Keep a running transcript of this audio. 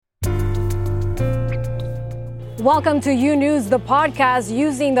Welcome to U News, the podcast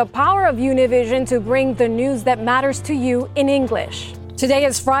using the power of Univision to bring the news that matters to you in English. Today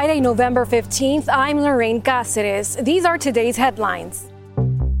is Friday, November 15th. I'm Lorraine Cáceres. These are today's headlines.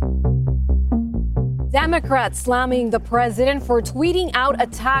 Democrats slamming the president for tweeting out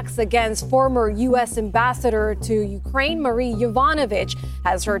attacks against former U.S. ambassador to Ukraine Marie Yovanovitch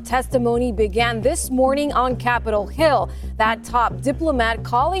as her testimony began this morning on Capitol Hill. That top diplomat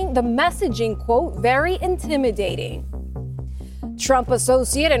calling the messaging, quote, very intimidating. Trump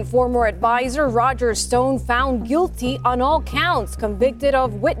associate and former advisor Roger Stone found guilty on all counts, convicted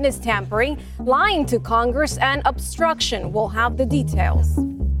of witness tampering, lying to Congress, and obstruction. We'll have the details.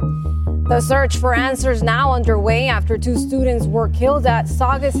 The search for answers now underway after two students were killed at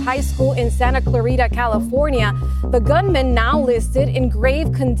Saugus High School in Santa Clarita, California. The gunman now listed in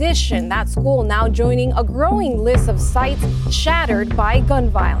grave condition. That school now joining a growing list of sites shattered by gun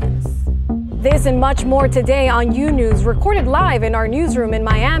violence. This and much more today on U News, recorded live in our newsroom in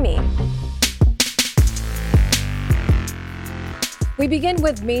Miami. We begin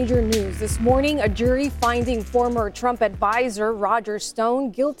with major news. This morning, a jury finding former Trump advisor Roger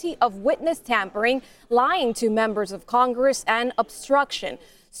Stone guilty of witness tampering, lying to members of Congress, and obstruction.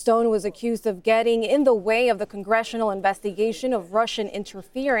 Stone was accused of getting in the way of the congressional investigation of Russian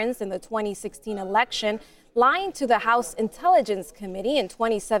interference in the 2016 election, lying to the House Intelligence Committee in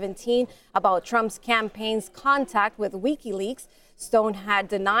 2017 about Trump's campaign's contact with WikiLeaks. Stone had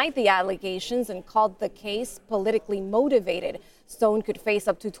denied the allegations and called the case politically motivated. Stone could face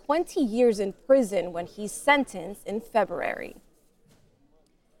up to 20 years in prison when he's sentenced in February.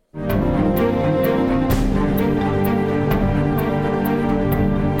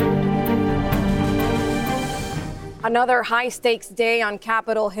 Another high-stakes day on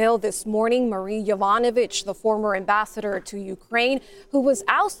Capitol Hill this morning. Marie Yovanovitch, the former ambassador to Ukraine, who was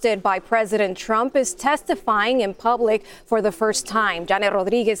ousted by President Trump, is testifying in public for the first time. Janet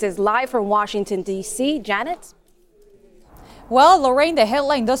Rodriguez is live from Washington, D.C. Janet? Well, Lorraine, the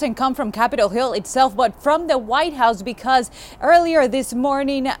headline doesn't come from Capitol Hill itself, but from the White House, because earlier this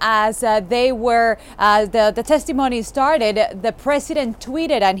morning, as the testimony started, the president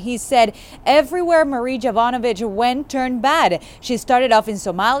tweeted and he said, "Everywhere Marie Yovanovitch went turned bad. She started off in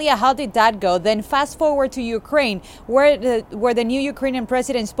Somalia. How did that go? Then fast forward to Ukraine, where the new Ukrainian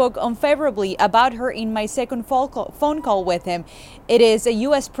president spoke unfavorably about her in my second phone call with him. It is a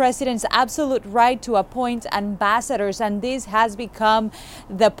U.S. president's absolute right to appoint ambassadors, and this has become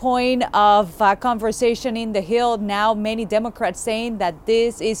the point of conversation in the Hill. Now, many Democrats saying that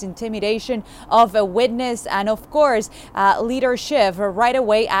this is intimidation of a witness, and of course, leadership right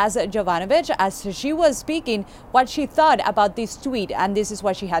away as Yovanovitch, as she was speaking, what she thought about this tweet, and this is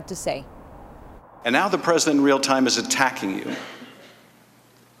what she had to say. And now the president in real time is attacking you.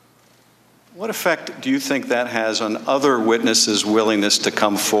 What effect do you think that has on other witnesses' willingness to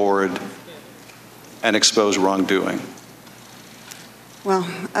come forward and expose wrongdoing? Well,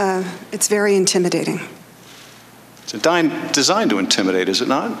 it's very intimidating. It's designed to intimidate, is it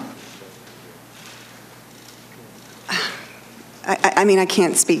not? I mean, I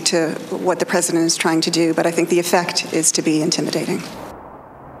can't speak to what the president is trying to do, but I think the effect is to be intimidating.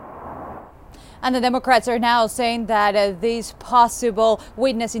 And the Democrats are now saying that this possible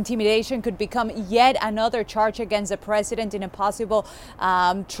witness intimidation could become yet another charge against the president in a possible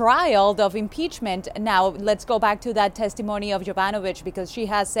trial of impeachment. Now, let's go back to that testimony of Yovanovitch, because she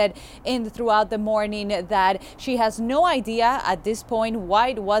has said throughout the morning that she has no idea at this point why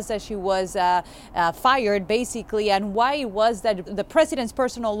it was that she was fired, basically, and why it was that the president's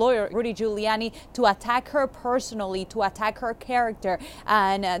personal lawyer, Rudy Giuliani, to attack her personally, to attack her character,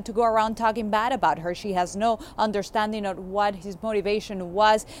 and to go around talking bad about her. She has no understanding of what his motivation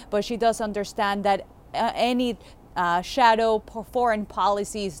was, but she does understand that any shadow foreign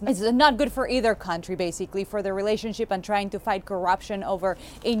policies is not good for either country, basically, for the relationship and trying to fight corruption over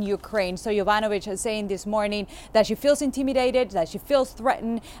in Ukraine. So Yovanovitch is saying this morning that she feels intimidated, that she feels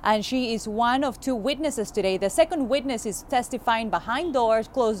threatened, and she is one of two witnesses today. The second witness is testifying behind doors,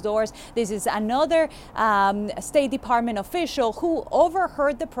 closed doors. This is another State Department official who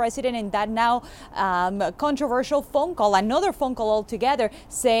overheard the president in that now controversial phone call, another phone call altogether,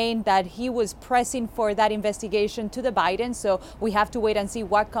 saying that he was pressing for that investigation to the Biden. So we have to wait and see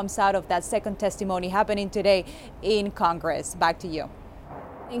what comes out of that second testimony happening today in Congress. Back to you.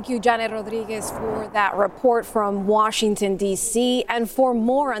 Thank you, Janet Rodriguez, for that report from Washington, D.C. And for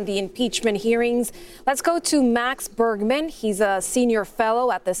more on the impeachment hearings, let's go to Max Bergman. He's a senior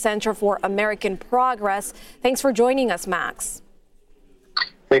fellow at the Center for American Progress. Thanks for joining us, Max.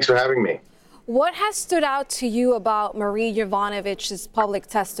 Thanks for having me. What has stood out to you about Marie Yovanovitch's public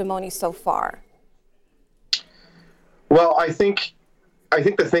testimony so far? Well, I think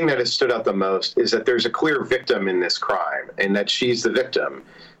the thing that has stood out the most is that there's a clear victim in this crime, and that she's the victim,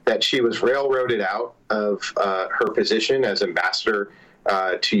 that she was railroaded out of her position as ambassador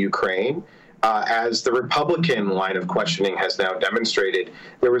to Ukraine. As the Republican line of questioning has now demonstrated,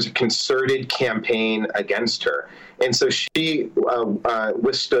 there was a concerted campaign against her. And so she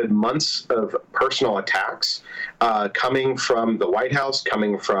withstood months of personal attacks coming from the White House,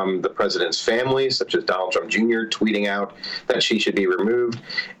 coming from the president's family, such as Donald Trump Jr. tweeting out that she should be removed.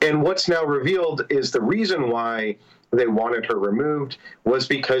 And what's now revealed is the reason why they wanted her removed was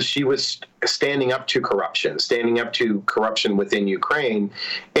because she was standing up to corruption within Ukraine,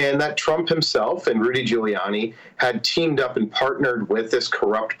 and that Trump himself and Rudy Giuliani had teamed up and partnered with this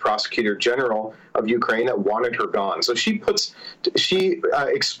corrupt prosecutor general of Ukraine that wanted her gone. So she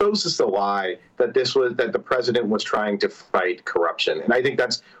exposes the lie that that the president was trying to fight corruption, and I think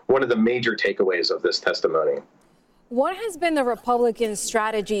that's one of the major takeaways of this testimony. What has been the Republican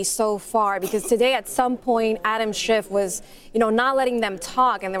strategy so far? Because today at some point, Adam Schiff was, not letting them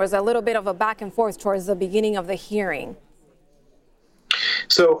talk, and there was a little bit of a back and forth towards the beginning of the hearing.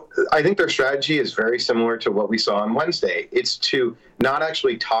 So I think their strategy is very similar to what we saw on Wednesday. It's to not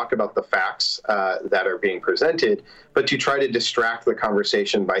actually talk about the facts that are being presented, but to try to distract the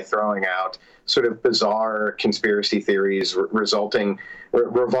conversation by throwing out sort of bizarre conspiracy theories revolving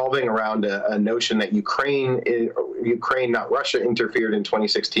around a notion that Ukraine, not Russia, interfered in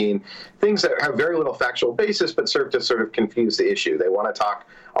 2016, things that have very little factual basis but serve to sort of confuse the issue. They want to talk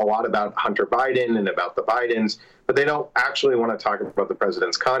a lot about Hunter Biden and about the Bidens, but they don't actually want to talk about the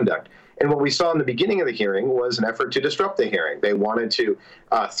president's conduct. And what we saw in the beginning of the hearing was an effort to disrupt the hearing. They wanted to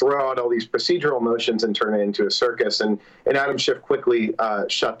throw out all these procedural motions and turn it into a circus, and Adam Schiff quickly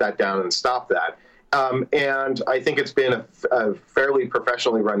shut that down and stopped that. And I think it's been a fairly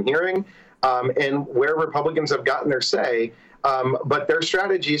professionally run hearing, and where Republicans have gotten their say, but their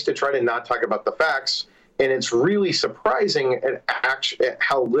strategy is to try to not talk about the facts. And it's really surprising at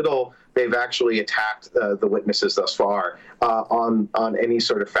how little they've actually attacked the witnesses thus far on any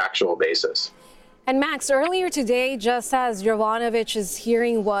sort of factual basis. And Max, earlier today, just as Yovanovitch's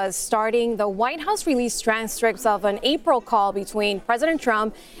hearing was starting, the White House released transcripts of an April call between President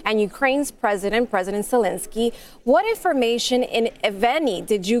Trump and Ukraine's President Zelinsky. What information, if any,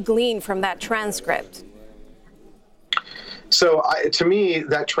 did you glean from that transcript? So to me,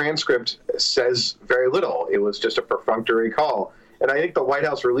 that transcript says very little. It was just a perfunctory call. And I think the White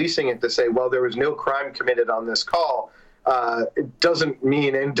House releasing it to say, well, there was no crime committed on this call, it doesn't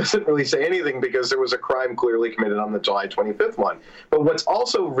mean and doesn't really say anything, because there was a crime clearly committed on the July 25th one. But what's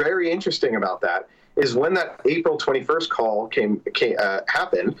also very interesting about that is when that April 21st call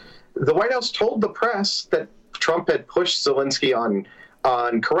happened, the White House told the press that Trump had pushed Zelinsky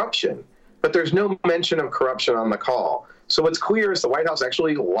on corruption. But there's no mention of corruption on the call. So what's clear is the White House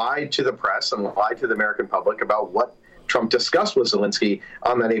actually lied to the press and lied to the American public about what Trump discussed with Zelinsky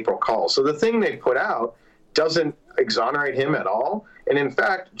on that April call. So the thing they put out doesn't exonerate him at all, and in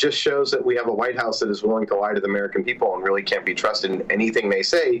fact just shows that we have a White House that is willing to lie to the American people and really can't be trusted in anything they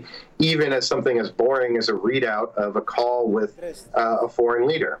say, even as something as boring as a readout of a call with a foreign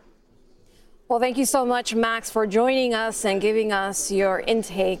leader. Well, thank you so much, Max, for joining us and giving us your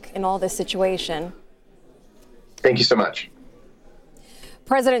intake in all this situation. Thank you so much.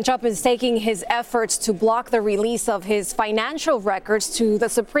 President Trump is taking his efforts to block the release of his financial records to the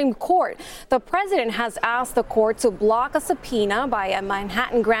Supreme Court. The president has asked the court to block a subpoena by a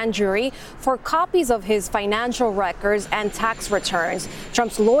Manhattan grand jury for copies of his financial records and tax returns.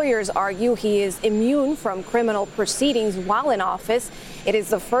 Trump's lawyers argue he is immune from criminal proceedings while in office. It is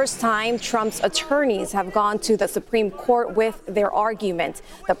the first time Trump's attorneys have gone to the Supreme Court with their argument.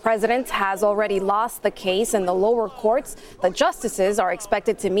 The president has already lost the case in the lower courts. The justices are expected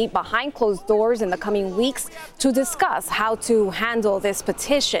to meet behind closed doors in the coming weeks to discuss how to handle this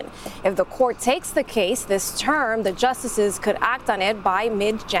petition. If the court takes the case this term, the justices could act on it by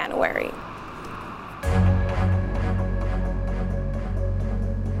mid-January.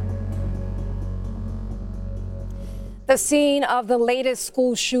 The scene of the latest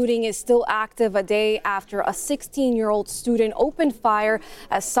school shooting is still active a day after a 16-year-old student opened fire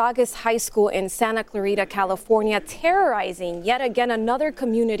at Saugus High School in Santa Clarita, California, terrorizing yet again another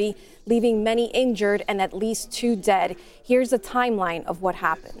community, leaving many injured and at least 2 dead. Here's a timeline of what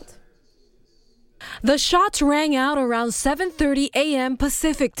happened. The shots rang out around 7:30 a.m.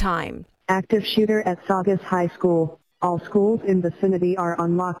 Pacific time. Active shooter at Saugus High School. All schools in the vicinity are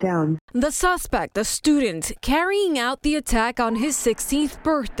on lockdown. The suspect, a student, carrying out the attack on his 16th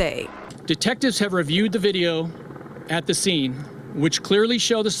birthday. Detectives have reviewed the video at the scene, which clearly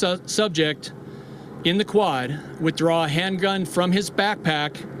show the subject in the quad would draw a handgun from his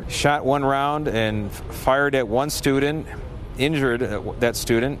backpack, shot one round and fired at one student, injured that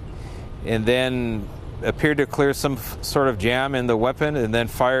student, and then appeared to clear some sort of jam in the weapon, and then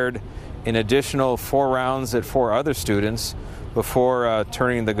fired an additional 4 rounds at 4 other students before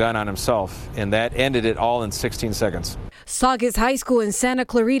turning the gun on himself. And that ended it all in 16 seconds. Saugus High School in Santa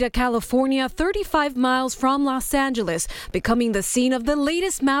Clarita, California, 35 miles from Los Angeles, becoming the scene of the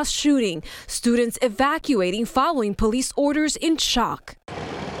latest mass shooting. Students evacuating following police orders in shock.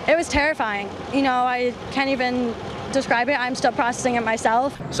 It was terrifying. You know, I can't even describe it. I'm still processing it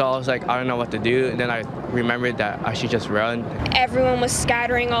myself. So I was like, I don't know what to do. And then I remembered that I should just run. Everyone was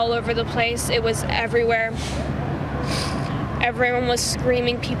scattering all over the place. It was everywhere. Everyone was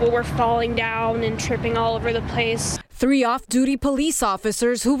screaming. People were falling down and tripping all over the place. 3 off-duty police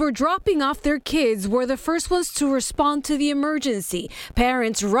officers who were dropping off their kids were the first ones to respond to the emergency.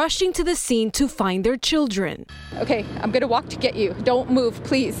 Parents rushing to the scene to find their children. Okay, I'm gonna walk to get you. Don't move,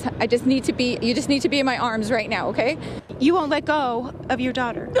 please. You just need to be in my arms right now, okay? You won't let go of your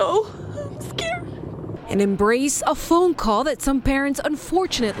daughter. No, I'm scared. An embrace, a phone call that some parents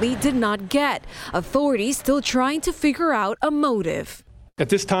unfortunately did not get. Authorities still trying to figure out a motive. At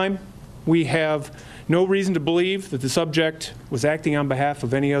this time, we have no reason to believe that the subject was acting on behalf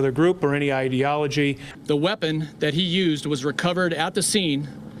of any other group or any ideology. The weapon that he used was recovered at the scene.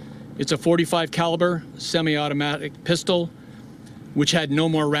 It's a .45 caliber semi-automatic pistol, which had no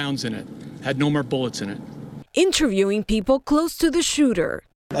more rounds in it, had no more bullets in it. Interviewing people close to the shooter.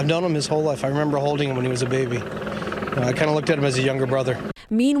 I've known him his whole life. I remember holding him when he was a baby. I kind of looked at him as a younger brother.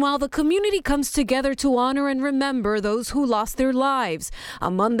 Meanwhile, the community comes together to honor and remember those who lost their lives.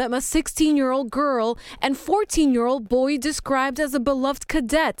 Among them, a 16-year-old girl and 14-year-old boy described as a beloved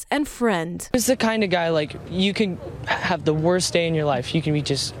cadet and friend. He's the kind of guy, like, you can have the worst day in your life. You can be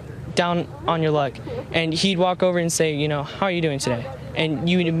just down on your luck. And he'd walk over and say, you know, how are you doing today? And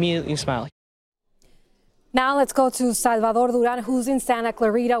you would immediately smile. Now let's go to Salvador Duran, who's in Santa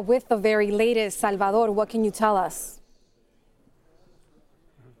Clarita with the very latest. Salvador, what can you tell us?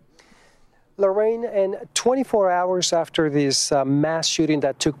 Lorraine, and 24 hours after this mass shooting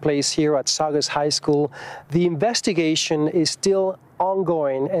that took place here at Saugus High School, the investigation is still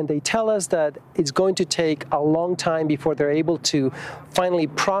ongoing, and they tell us that it's going to take a long time before they're able to finally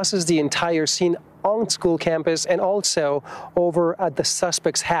process the entire scene on school campus and also over at the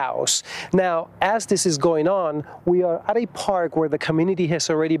suspect's house. Now, as this is going on, we are at a park where the community has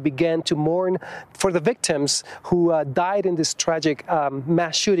already begun to mourn for the victims who died in this tragic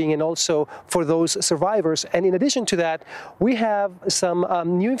mass shooting, and also for those survivors. And in addition to that, we have some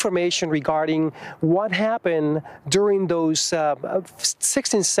new information regarding what happened during those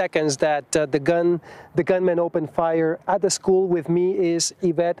 16 seconds that the gunman opened fire at the school. With me is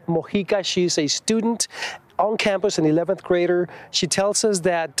Yvette Mojica. She's a student on campus, an 11th grader. She tells us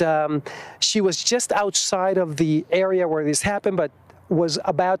that she was just outside of the area where this happened, but was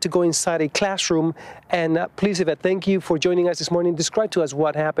about to go inside a classroom. And please, Yvette, thank you for joining us this morning. Describe to us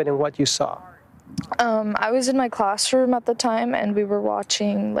what happened and what you saw. I was in my classroom at the time, and we were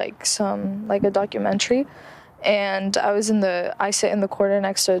watching a documentary. And I sit in the corner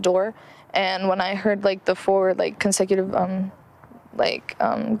next to a door. And when I heard the 4 consecutive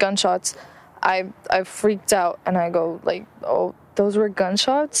gunshots, I freaked out, and I go oh, those were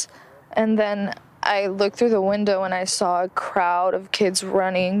gunshots? And then I looked through the window and I saw a crowd of kids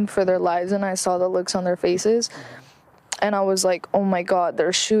running for their lives, and I saw the looks on their faces, and I was like, oh my God,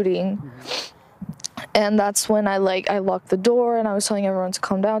 they're shooting. And that's when I locked the door, and I was telling everyone to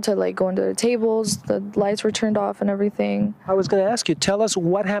calm down, to go into their tables. The lights were turned off and everything. I was going to ask you, tell us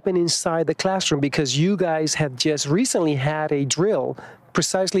what happened inside the classroom, because you guys have just recently had a drill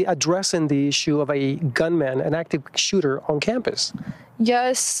precisely addressing the issue of a gunman, an active shooter on campus.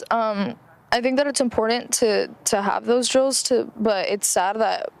 Yes, I think that it's important to have those drills, but it's sad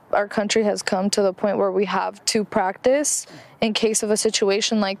that our country has come to the point where we have to practice in case of a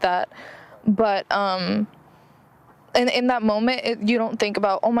situation like that. But in that moment, you don't think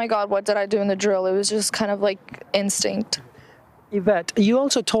about, oh my God, what did I do in the drill? It was just kind of instinct. Yvette, you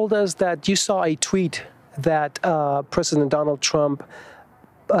also told us that you saw a tweet that President Donald Trump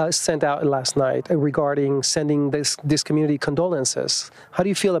sent out last night regarding sending this community condolences. How do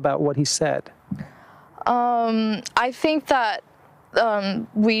you feel about what he said? I think that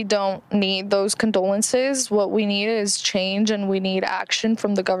we don't need those condolences. What we need is change, and we need action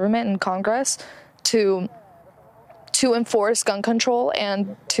from the government and Congress to enforce gun control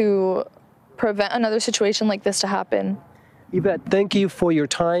and to prevent another situation like this to happen. Yvette, thank you for your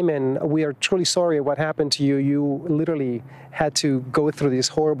time, and we are truly sorry what happened to you. You literally had to go through this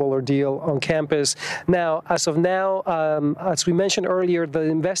horrible ordeal on campus. Now, as of now, as we mentioned earlier, the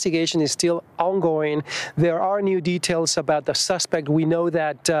investigation is still ongoing. There are new details about the suspect. We know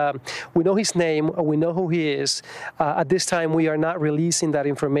that we know his name, we know who he is. At this time, we are not releasing that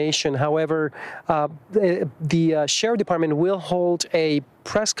information. However, the Sheriff Department will hold a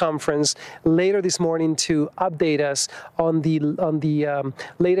press conference later this morning to update us on the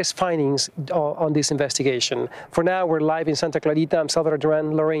latest findings on this investigation. For now, we're live in Santa Clarita. I'm Salvador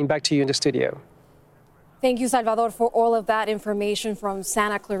Duran. Lorraine, back to you in the studio. Thank you, Salvador, for all of that information from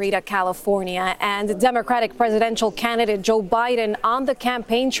Santa Clarita, California. And Democratic presidential candidate Joe Biden on the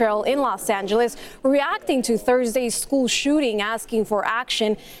campaign trail in Los Angeles, reacting to Thursday's school shooting, asking for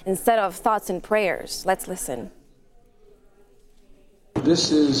action instead of thoughts and prayers. Let's listen. This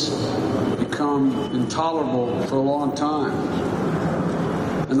has become intolerable for a long time.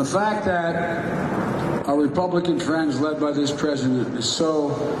 And the fact that our Republican friends led by this president is so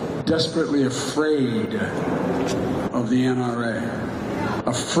desperately afraid of the NRA,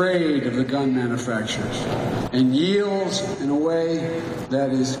 afraid of the gun manufacturers, and yields in a way that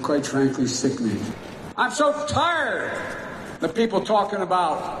is, quite frankly, sickening. I'm so tired of people talking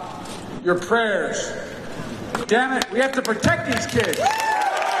about your prayers. Damn it, we have to protect these kids.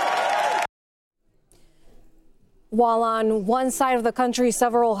 While on one side of the country,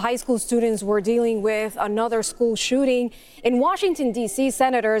 several high school students were dealing with another school shooting. In Washington, D.C.,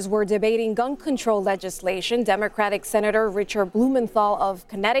 senators were debating gun control legislation. Democratic Senator Richard Blumenthal of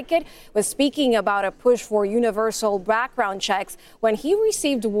Connecticut was speaking about a push for universal background checks when he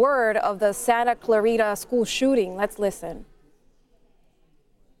received word of the Santa Clarita school shooting. Let's listen.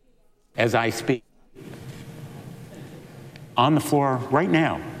 As I speak, on the floor right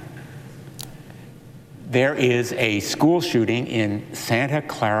now, there is a school shooting in Santa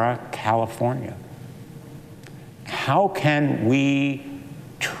Clara, California. How can we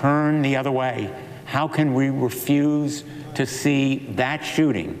turn the other way? How can we refuse to see that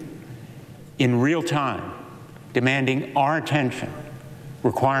shooting in real time, demanding our attention,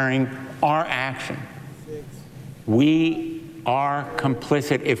 requiring our action? We are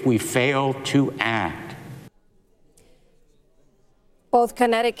complicit if we fail to act. Both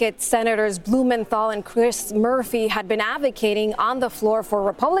Connecticut Senators Blumenthal and Chris Murphy had been advocating on the floor for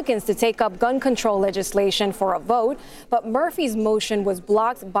Republicans to take up gun control legislation for a vote, but Murphy's motion was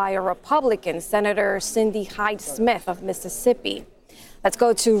blocked by a Republican, Senator Cindy Hyde-Smith of Mississippi. Let's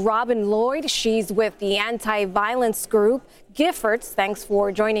go to Robin Lloyd. She's with the anti-violence group Giffords. Thanks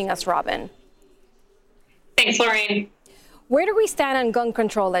for joining us, Robin. Thanks, Lorraine. Where do we stand on gun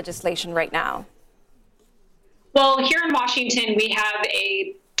control legislation right now? Well, here in Washington, we have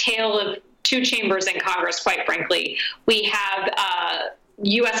a tale of two chambers in Congress, quite frankly. We have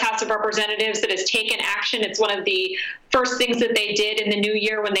U.S. House of Representatives that has taken action. It's one of the first things that they did in the new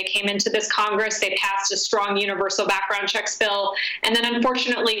year when they came into this Congress. They passed a strong universal background checks bill. And then,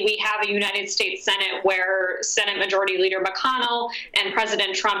 unfortunately, we have a United States Senate where Senate Majority Leader McConnell and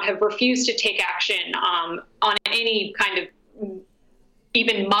President Trump have refused to take action on any kind of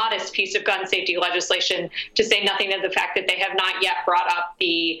even modest piece of gun safety legislation, to say nothing of the fact that they have not yet brought up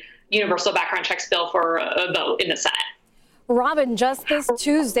the universal background checks bill for a vote in the Senate. Robin, just this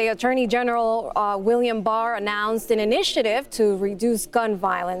Tuesday, Attorney General William Barr announced an initiative to reduce gun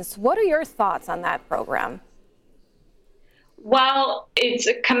violence. What are your thoughts on that program? While it's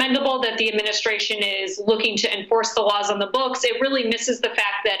commendable that the administration is looking to enforce the laws on the books, it really misses the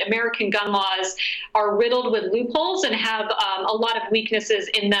fact that American gun laws are riddled with loopholes and have a lot of weaknesses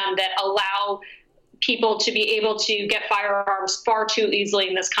in them that allow people to be able to get firearms far too easily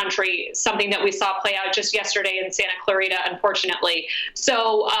in this country, something that we saw play out just yesterday in Santa Clarita, unfortunately.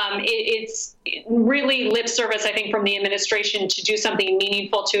 So it's really lip service, I think, from the administration to do something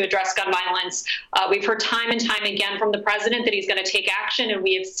meaningful to address gun violence. We've heard time and time again from the president that he's going to take action, and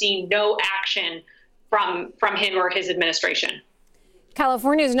we have seen no action from him or his administration.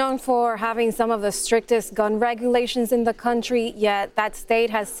 California is known for having some of the strictest gun regulations in the country, yet that state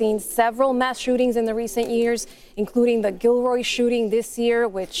has seen several mass shootings in the recent years, including the Gilroy shooting this year,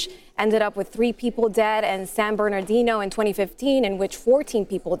 which ended up with 3 people dead, and San Bernardino in 2015, in which 14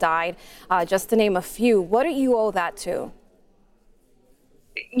 people died, just to name a few. What do you owe that to?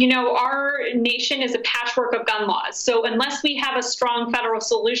 our nation is a patchwork of gun laws. So unless we have a strong federal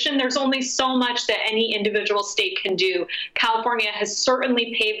solution, there's only so much that any individual state can do. California has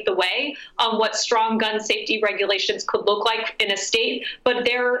certainly paved the way on what strong gun safety regulations could look like in a state, but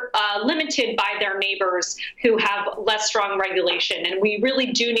they're limited by their neighbors who have less strong regulation. And we really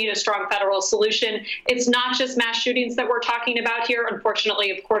do need a strong federal solution. It's not just mass shootings that we're talking about here.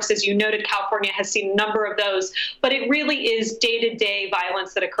 Unfortunately, of course, as you noted, California has seen a number of those, but it really is day-to-day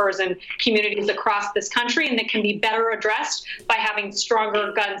violence that occurs in communities across this country and that can be better addressed by having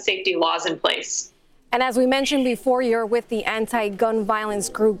stronger gun safety laws in place. And as we mentioned before, you're with the anti-gun violence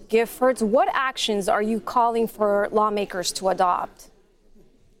group Giffords. What actions are you calling for lawmakers to adopt?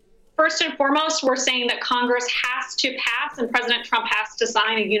 First and foremost, we're saying that Congress has to pass and President Trump has to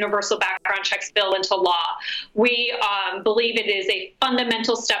sign a universal background checks bill into law. We believe it is a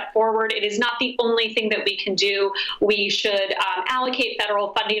fundamental step forward. It is not the only thing that we can do. We should allocate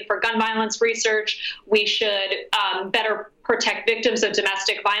federal funding for gun violence research. We should better protect victims of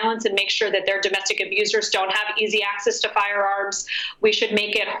domestic violence and make sure that their domestic abusers don't have easy access to firearms. We should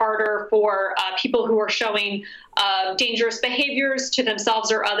make it harder for people who are showing dangerous behaviors to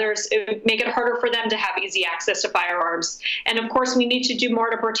themselves or others, make it harder for them to have easy access to firearms. And of course, we need to do more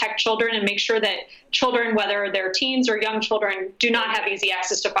to protect children and make sure that children, whether they're teens or young children, do not have easy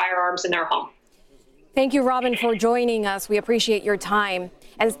access to firearms in their home. Thank you, Robin, for joining us. We appreciate your time.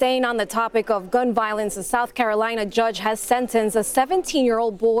 And staying on the topic of gun violence, a South Carolina judge has sentenced a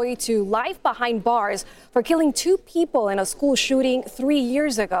 17-year-old boy to life behind bars for killing 2 people in a school shooting 3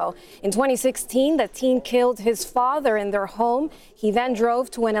 years ago. In 2016, the teen killed his father in their home. He then drove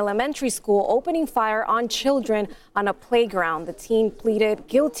to an elementary school, opening fire on children on a playground. The teen pleaded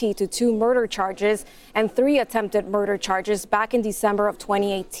guilty to 2 murder charges and 3 attempted murder charges back in December of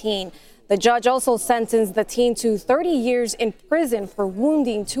 2018. The judge also sentenced the teen to 30 years in prison for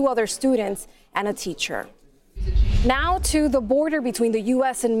wounding 2 other students and a teacher. Now to the border between the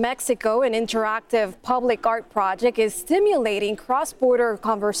U.S. and Mexico. An interactive public art project is stimulating cross-border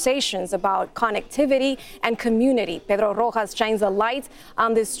conversations about connectivity and community. Pedro Rojas shines a light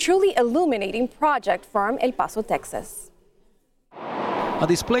on this truly illuminating project from El Paso, Texas. A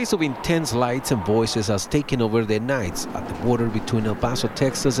display of intense lights and voices has taken over the nights at the border between El Paso,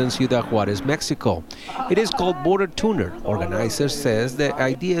 Texas and Ciudad Juarez, Mexico. It is called Border Tuner. Organizers says the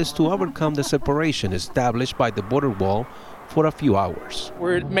idea is to overcome the separation established by the border wall for a few hours.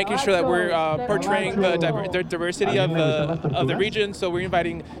 We're making sure that we're portraying the diversity of the region, so we're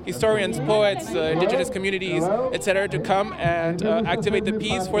inviting historians, poets, indigenous communities, etc. to come and activate the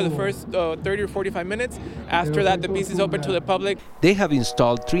piece for the first 30 or 45 minutes. After that, the piece is open to the public. They have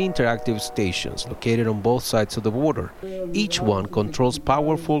installed 3 interactive stations located on both sides of the border. Each one controls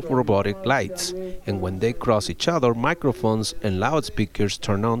powerful robotic lights, and when they cross each other, microphones and loudspeakers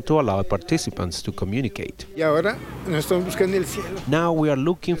turn on to allow participants to communicate. Now we are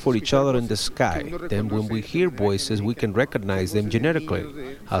looking for each other in the sky. Then when we hear voices, we can recognize them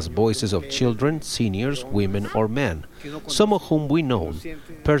genetically as voices of children, seniors, women, or men, some of whom we know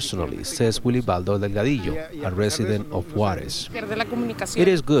personally, says Wilibaldo Delgadillo, a resident of Juarez. It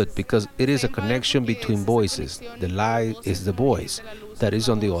is good because it is a connection between voices. The lie is the voice that is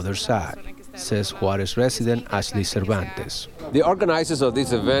on the other side, says Juarez resident Ashley Cervantes. The organizers of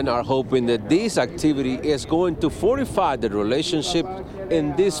this event are hoping that this activity is going to fortify the relationship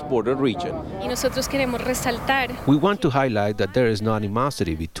in this border region. We want to highlight that there is no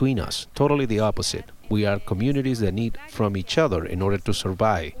animosity between us, totally the opposite. We are communities that need from each other in order to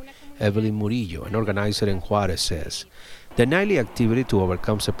survive, Evelyn Murillo, an organizer in Juarez, says. The nightly activity to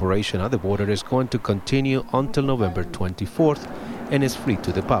overcome separation at the border is going to continue until November 24th and is free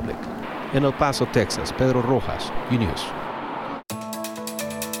to the public. In El Paso, Texas, Pedro Rojas, U-News.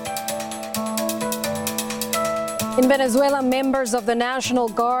 In Venezuela, members of the National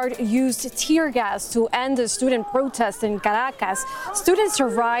Guard used tear gas to end a student protest in Caracas. Students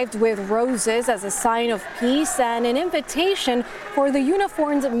arrived with roses as a sign of peace and an invitation for the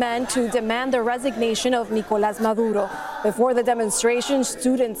uniformed men to demand the resignation of Nicolás Maduro. Before the demonstration,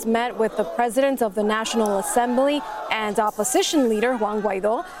 students met with the president of the National Assembly and opposition leader Juan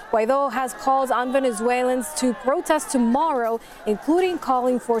Guaidó. Guaidó has called on Venezuelans to protest tomorrow, including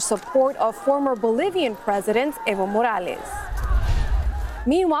calling for support of former Bolivian President Evo Morales.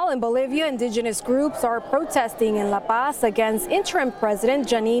 Meanwhile, in Bolivia, indigenous groups are protesting in La Paz against interim President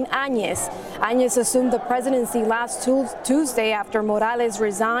Janine Áñez. Áñez assumed the presidency last Tuesday after Morales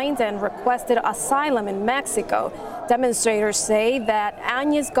resigned and requested asylum in Mexico. Demonstrators say that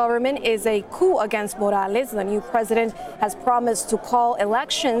Áñez's government is a coup against Morales. The new president has promised to call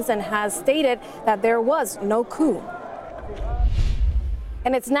elections and has stated that there was no coup.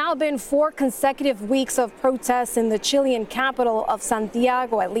 And it's now been 4 consecutive weeks of protests in the Chilean capital of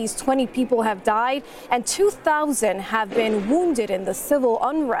Santiago. At least 20 people have died and 2,000 have been wounded in the civil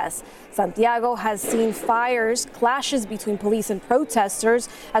unrest. Santiago has seen fires, clashes between police and protesters,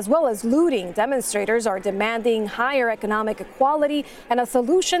 as well as looting. Demonstrators are demanding higher economic equality and a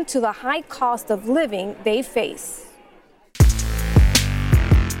solution to the high cost of living they face.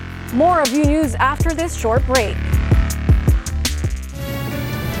 More of U News after this short break.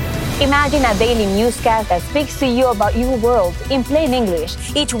 Imagine a daily newscast that speaks to you about your world in plain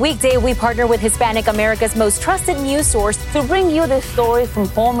English. Each weekday, we partner with Hispanic America's most trusted news source to bring you the stories from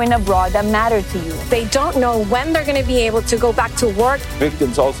home and abroad that matter to you. They don't know when they're going to be able to go back to work.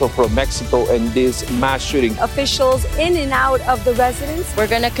 Victims also from Mexico and this mass shooting. Officials in and out of the residence. We're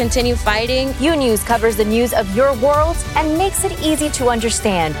going to continue fighting. U News covers the news of your world and makes it easy to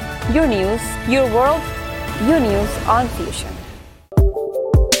understand. Your news, your world, U News on Fusion.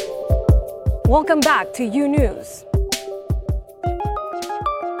 Welcome back to U News.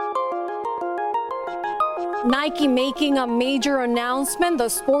 Nike making a major announcement, the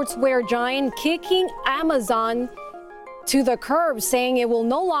sportswear giant kicking Amazon to the curb, saying it will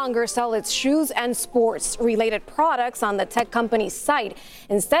no longer sell its shoes and sports-related products on the tech company's site.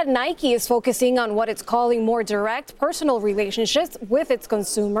 Instead, Nike is focusing on what it's calling more direct personal relationships with its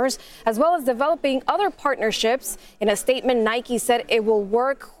consumers, as well as developing other partnerships. In a statement, Nike said it will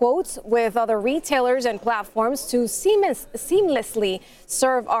work, quote, with other retailers and platforms to seamlessly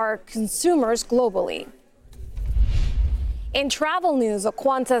serve our consumers globally. In travel news, a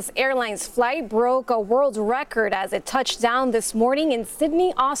Qantas Airlines flight broke a world record as it touched down this morning in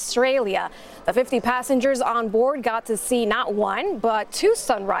Sydney, Australia. The 50 passengers on board got to see not one, but 2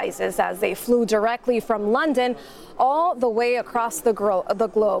 sunrises as they flew directly from London all the way across the globe.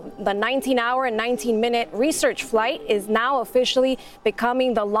 The 19-hour and 19-minute research flight is now officially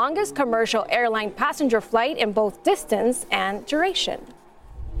becoming the longest commercial airline passenger flight in both distance and duration.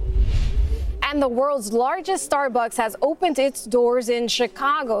 And the world's largest Starbucks has opened its doors in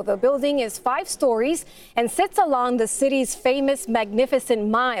Chicago. The building is 5 stories and sits along the city's famous Magnificent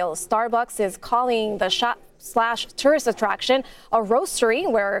Mile. Starbucks is calling the shop/tourist attraction a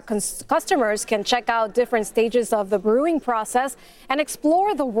roastery where customers can check out different stages of the brewing process and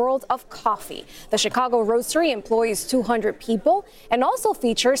explore the world of coffee. The Chicago Roastery employs 200 people and also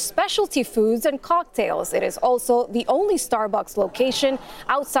features specialty foods and cocktails. It is also the only Starbucks location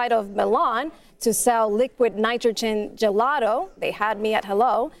outside of Milan to sell liquid nitrogen gelato. They had me at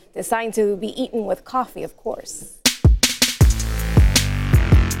hello, designed to be eaten with coffee, of course.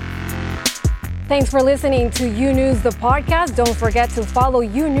 Thanks for listening to U News, the podcast. Don't forget to follow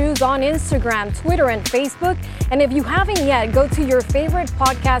U News on Instagram, Twitter, and Facebook. And if you haven't yet, go to your favorite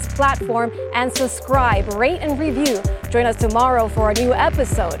podcast platform and subscribe, rate, and review. Join us tomorrow for a new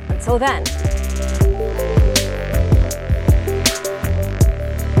episode. Until then.